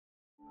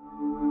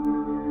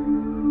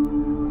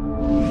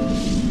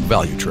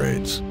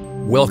Valutrades.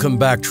 Welcome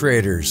back,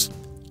 traders.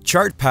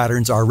 Chart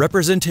patterns are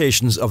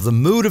representations of the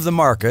mood of the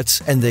markets,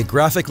 and they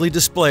graphically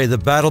display the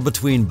battle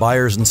between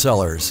buyers and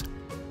sellers.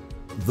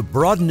 The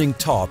broadening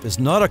top is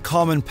not a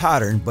common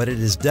pattern, but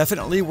it is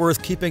definitely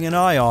worth keeping an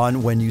eye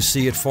on when you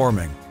see it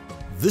forming.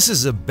 This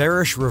is a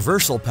bearish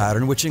reversal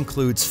pattern which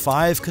includes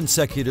 5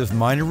 consecutive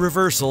minor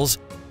reversals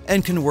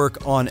and can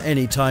work on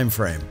any time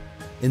frame.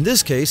 In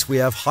this case, we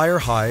have higher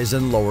highs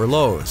and lower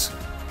lows.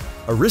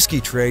 A risky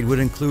trade would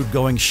include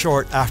going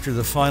short after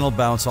the final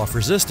bounce off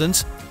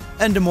resistance,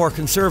 and a more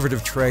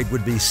conservative trade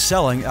would be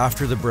selling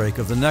after the break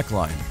of the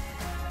neckline.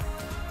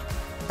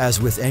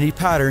 As with any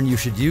pattern, you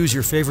should use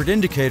your favorite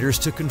indicators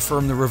to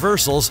confirm the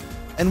reversals,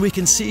 and we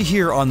can see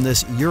here on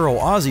this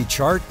Euro-Aussie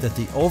chart that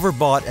the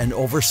overbought and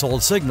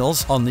oversold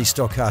signals on the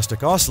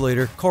Stochastic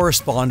Oscillator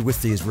correspond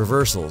with these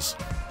reversals.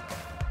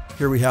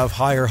 Here we have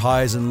higher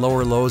highs and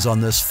lower lows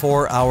on this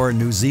 4-hour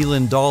New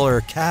Zealand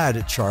dollar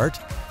CAD chart,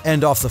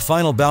 and off the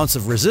final bounce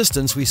of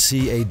resistance we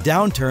see a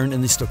downturn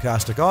in the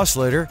Stochastic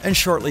Oscillator, and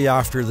shortly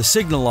after the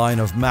signal line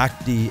of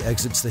MACD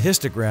exits the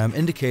histogram,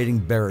 indicating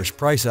bearish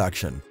price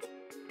action.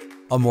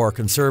 A more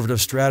conservative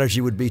strategy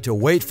would be to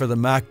wait for the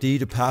MACD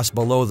to pass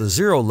below the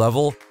zero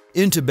level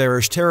into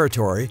bearish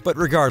territory, but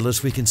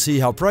regardless we can see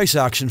how price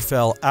action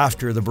fell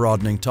after the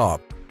broadening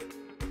top.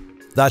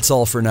 That's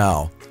all for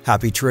now.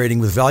 Happy trading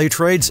with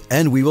Valutrades,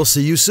 and we will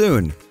see you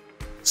soon.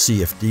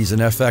 CFDs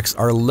and FX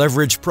are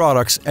leveraged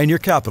products and your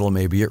capital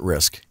may be at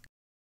risk.